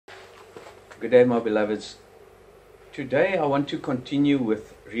Good day, my beloveds. Today I want to continue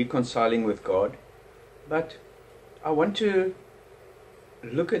with reconciling with God, but I want to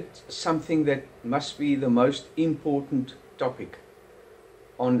look at something that must be the most important topic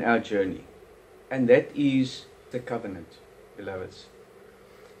on our journey, and that is the covenant, beloveds.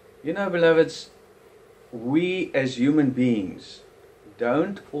 You know, beloveds, we as human beings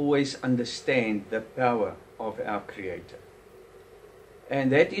don't always understand the power of our Creator. And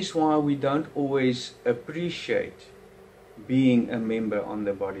that is why we don't always appreciate being a member on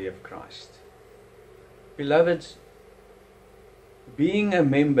the body of Christ. Beloveds, being a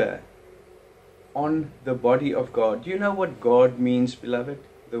member on the body of God, do you know what God means, beloved?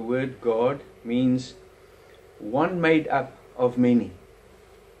 The word God means one made up of many.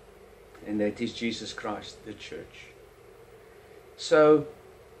 And that is Jesus Christ, the church. So,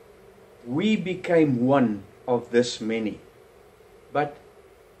 we became one of this many. But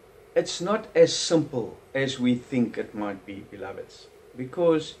it's not as simple as we think it might be, beloveds.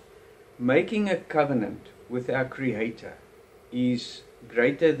 Because making a covenant with our Creator is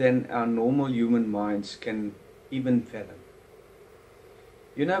greater than our normal human minds can even fathom.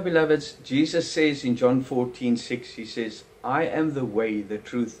 You know, beloveds, Jesus says in John 14:6, He says, I am the way, the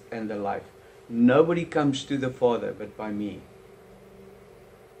truth, and the life. Nobody comes to the Father but by me.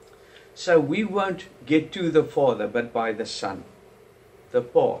 So we won't get to the Father but by the Son. The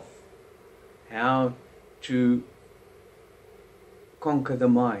path, how to conquer the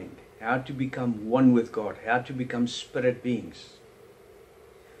mind, how to become one with God, how to become spirit beings.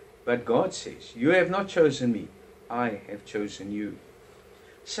 But God says, you have not chosen me, I have chosen you.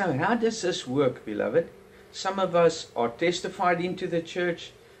 So how does this work, beloved? Some of us are testified into the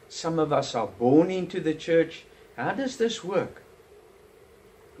church, some of us are born into the church. How does this work?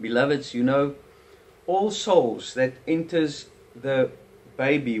 Beloveds, you know, all souls that enters the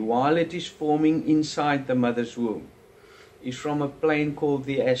baby while it is forming inside the mother's womb is from a plane called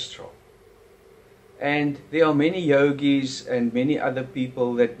the astral. And there are many yogis and many other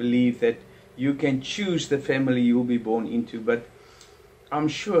people that believe that you can choose the family you'll be born into, but I'm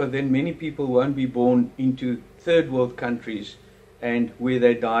sure then many people won't be born into third world countries and where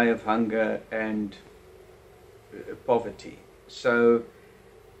they die of hunger and poverty. So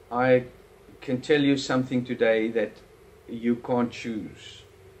I can tell you something today that you can't choose.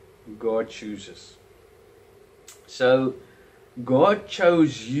 God chooses. So God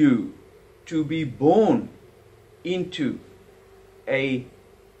chose you to be born into a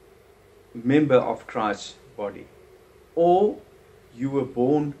member of Christ's body, or you were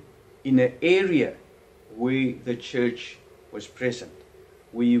born in an area where the church was present,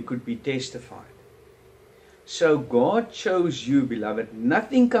 where you could be testified. So God chose you, beloved.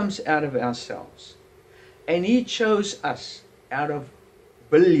 Nothing comes out of ourselves. And He chose us out of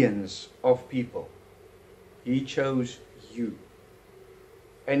billions of people. He chose you.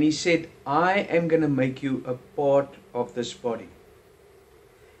 And He said, I am going to make you a part of this body.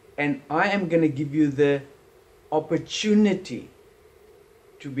 And I am going to give you the opportunity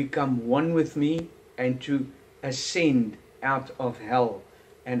to become one with me and to ascend out of hell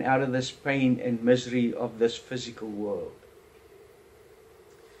and out of this pain and misery of this physical world.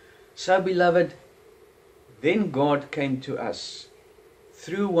 So, beloved, then God came to us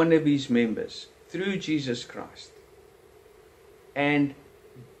through one of His members, through Jesus Christ. And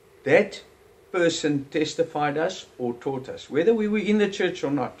that person testified us or taught us, whether we were in the church or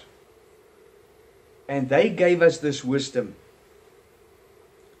not. And they gave us this wisdom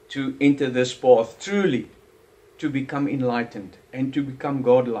to enter this path truly, to become enlightened and to become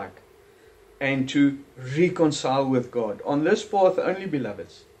godlike and to reconcile with God. On this path only,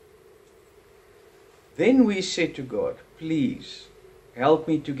 beloveds. Then we said to God, please help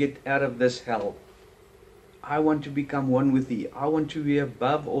me to get out of this hell. I want to become one with Thee. I want to be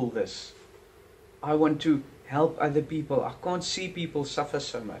above all this. I want to help other people. I can't see people suffer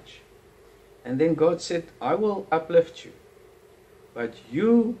so much. And then God said, I will uplift you, but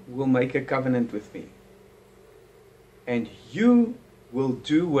you will make a covenant with me. And you will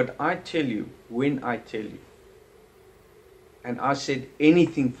do what I tell you when I tell you. And I said,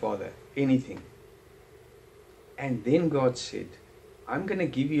 anything, Father, anything. And then God said, I'm going to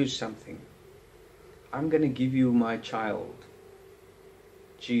give you something. I'm going to give you my child,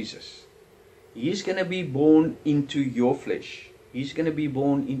 Jesus. He's going to be born into your flesh. He's going to be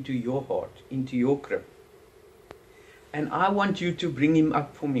born into your heart, into your crib. And I want you to bring Him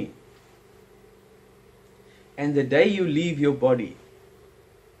up for me. And the day you leave your body,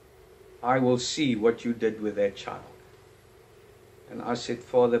 I will see what you did with that child. And I said,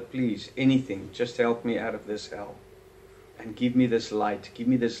 Father, please, anything, just help me out of this hell. And give me this light, give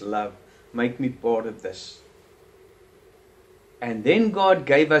me this love. make me part of this. And then God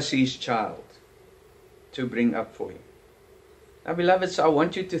gave us His child to bring up for Him. Now, beloveds, I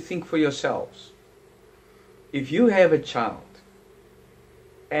want you to think for yourselves. If you have a child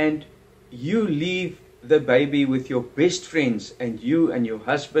and you leave the baby with your best friends, and you and your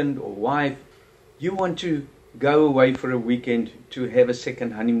husband or wife, you want to go away for a weekend to have a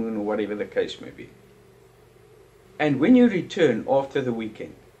second honeymoon or whatever the case may be. And when you return after the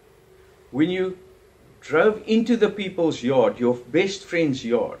weekend, when you drove into the people's yard, your best friend's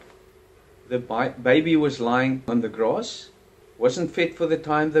yard, the baby was lying on the grass, wasn't fed for the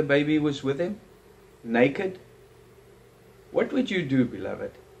time the baby was with him, naked. What would you do,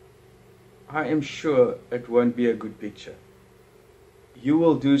 beloved? I am sure it won't be a good picture. You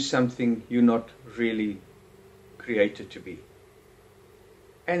will do something you're not really created to be.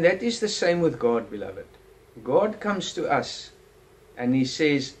 And that is the same with God, beloved. God comes to us and He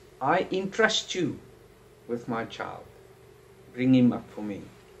says, I entrust you with my child. Bring him up for me.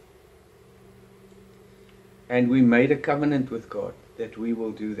 And we made a covenant with God that we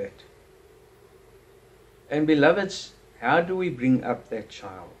will do that. And beloveds, how do we bring up that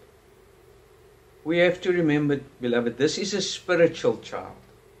child? We have to remember, beloved, this is a spiritual child.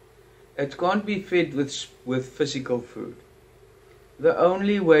 It can't be fed with physical food. The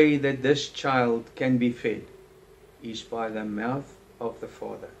only way that this child can be fed is by the mouth of the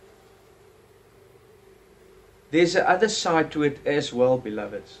Father. There's a other side to it as well,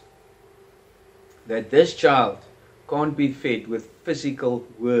 beloveds. That this child can't be fed with physical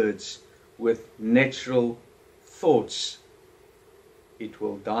words, with natural thoughts. It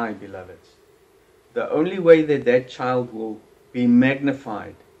will die, beloveds. The only way that that child will be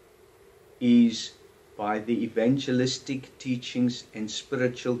magnified is by the evangelistic teachings and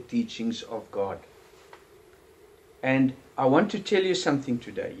spiritual teachings of God. And I want to tell you something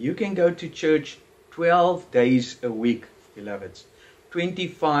today. You can go to church 12 days a week, beloveds,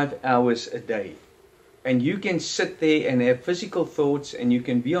 25 hours a day. And you can sit there and have physical thoughts, and you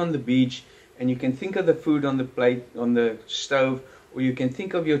can be on the beach, and you can think of the food on the plate, on the stove, or you can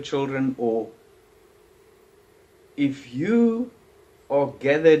think of your children, or if you are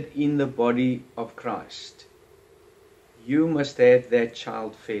gathered in the body of Christ, you must have that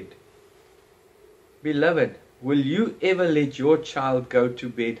child fed. Beloved, will you ever let your child go to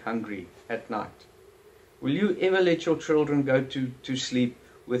bed hungry at night? Will you ever let your children go to sleep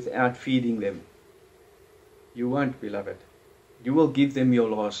without feeding them? You won't, beloved. You will give them your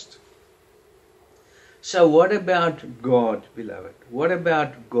last. So what about God, beloved? What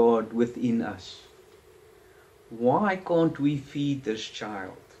about God within us? Why can't we feed this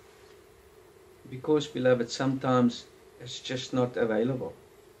child? Because, beloved, sometimes it's just not available.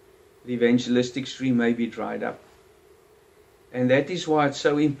 The evangelistic stream may be dried up. And that is why it's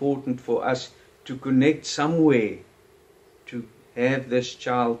so important for us to connect somewhere to have this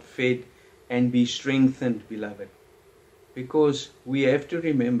child fed and be strengthened, beloved. Because we have to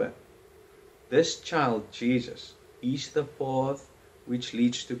remember, this child, Jesus, is the path which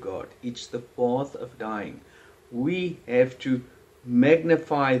leads to God. It's the path of dying. We have to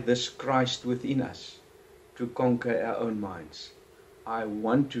magnify this Christ within us to conquer our own minds. I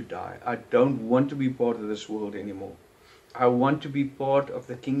want to die. I don't want to be part of this world anymore. I want to be part of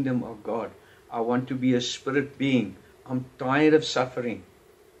the kingdom of God. I want to be a spirit being. I'm tired of suffering.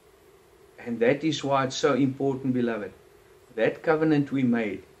 And that is why it's so important, beloved. That covenant we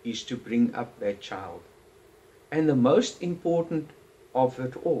made is to bring up that child. And the most important of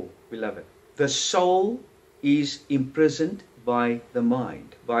it all, beloved, the soul is imprisoned by the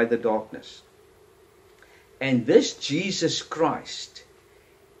mind, by the darkness. And this Jesus Christ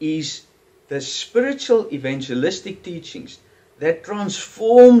is the spiritual evangelistic teachings that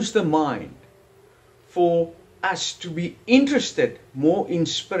transforms the mind for us to be interested more in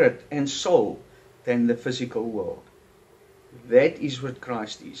spirit and soul than the physical world. That is what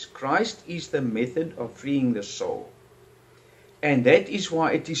Christ is. Christ is the method of freeing the soul. And that is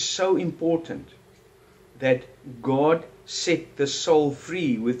why it is so important that God set the soul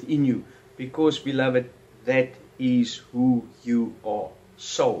free within you. Because, beloved, that is who you are.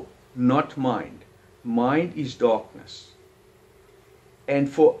 Soul, not mind. Mind is darkness. And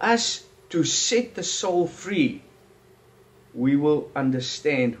for us to set the soul free, we will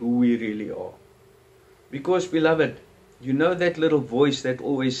understand who we really are. Because, beloved, you know that little voice that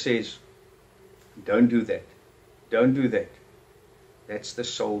always says, don't do that, don't do that. That's the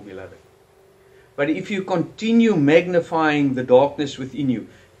soul, beloved. But if you continue magnifying the darkness within you,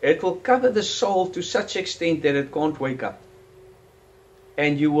 it will cover the soul to such extent that it can't wake up.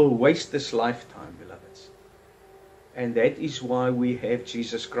 And you will waste this lifetime, beloveds. And that is why we have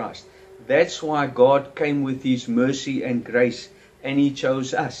Jesus Christ. That's why God came with His mercy and grace, and He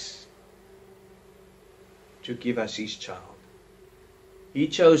chose us to give us His child. He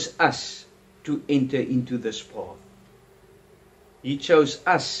chose us to enter into this path. He chose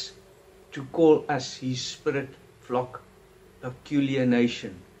us to call us His spirit flock, peculiar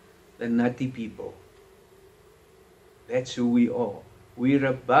nation, the nutty people. That's who we are. We're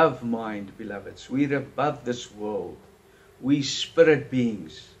above mind, beloveds. We're above this world. We're spirit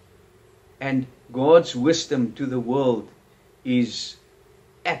beings. And God's wisdom to the world is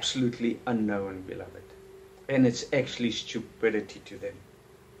absolutely unknown, beloved. And it's actually stupidity to them.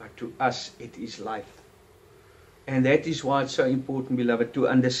 But to us, it is life. And that is why it's so important, beloved, to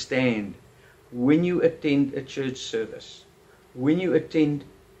understand when you attend a church service, when you attend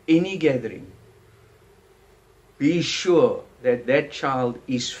any gathering, be sure that that child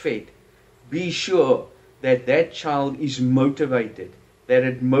is fed. Be sure that that child is motivated, that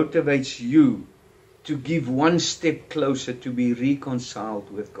it motivates you to give one step closer to be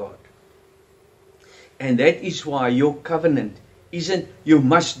reconciled with God. And that is why your covenant isn't you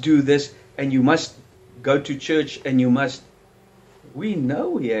must do this and you must go to church and you must. We know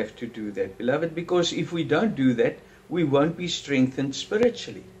we have to do that, beloved, because if we don't do that, we won't be strengthened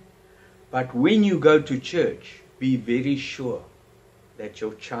spiritually. But when you go to church, be very sure that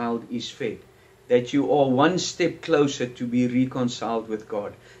your child is fed, that you are one step closer to be reconciled with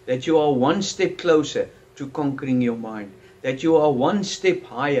God, that you are one step closer to conquering your mind, that you are one step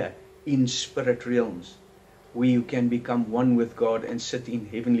higher in spirit realms, where you can become one with God and sit in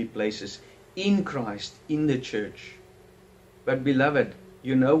heavenly places in Christ, in the church. But beloved,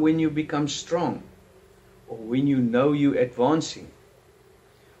 you know when you become strong, or when you know you're advancing,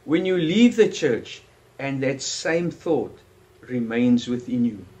 when you leave the church and that same thought remains within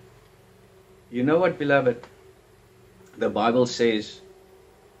you. You know what, beloved? The Bible says,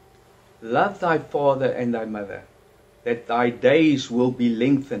 love thy father and thy mother, that thy days will be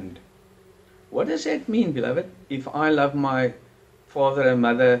lengthened. What does that mean, beloved? If I love my father and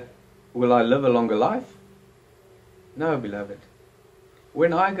mother, will I live a longer life? No, beloved.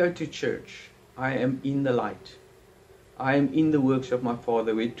 When I go to church, I am in the light. I am in the works of my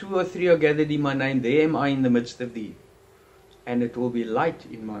Father. Where 2 or 3 are gathered in my name, there am I in the midst of thee. And it will be light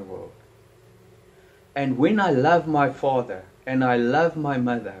in my world. And when I love my father and I love my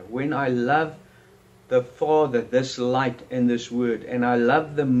mother, when I love the father, this light and this word, and I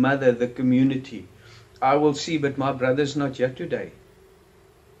love the mother, the community, I will see, but my brother's not here today.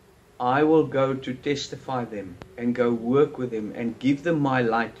 I will go to testify them and go work with them and give them my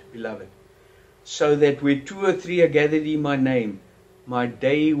light, beloved. So that where 2 or 3 are gathered in my name, my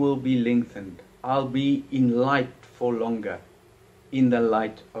day will be lengthened. I'll be in light for longer, in the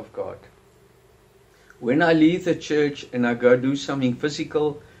light of God. When I leave the church and I go do something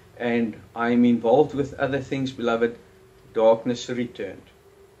physical and I'm involved with other things, beloved, darkness returned.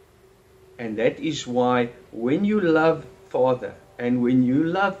 And that is why when you love Father and when you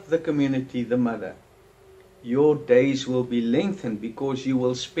love the community, the mother, your days will be lengthened because you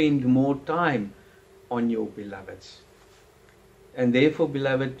will spend more time on your beloveds. And therefore,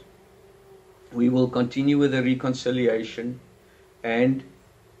 beloved, we will continue with the reconciliation and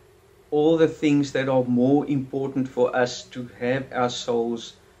all the things that are more important for us to have our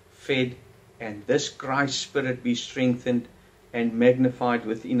souls fed and this Christ Spirit be strengthened and magnified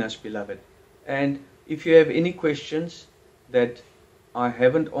within us, beloved. And if you have any questions that I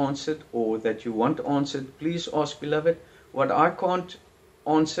haven't answered or that you want answered, please ask, beloved. What I can't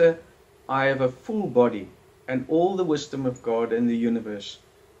answer, I have a full body and all the wisdom of God and the universe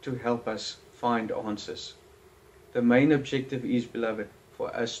to help us find answers. The main objective is, beloved,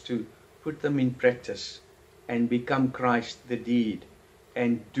 for us to put them in practice and become Christ the deed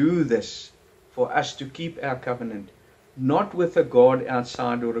and do this for us to keep our covenant, not with a God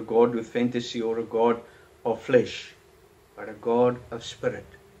outside or a God with fantasy or a God of flesh, but a God of spirit.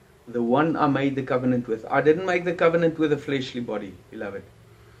 The one I made the covenant with. I didn't make the covenant with a fleshly body, beloved.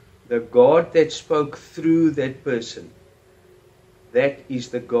 The God that spoke through that person, that is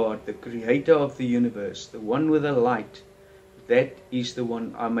the God, the creator of the universe, the one with the light. That is the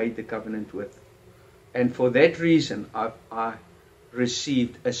one I made the covenant with. And for that reason, I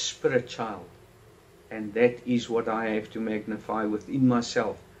received a spirit child. And that is what I have to magnify within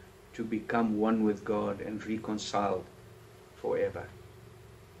myself to become one with God and reconciled forever.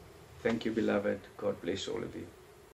 Thank you, beloved. God bless all of you.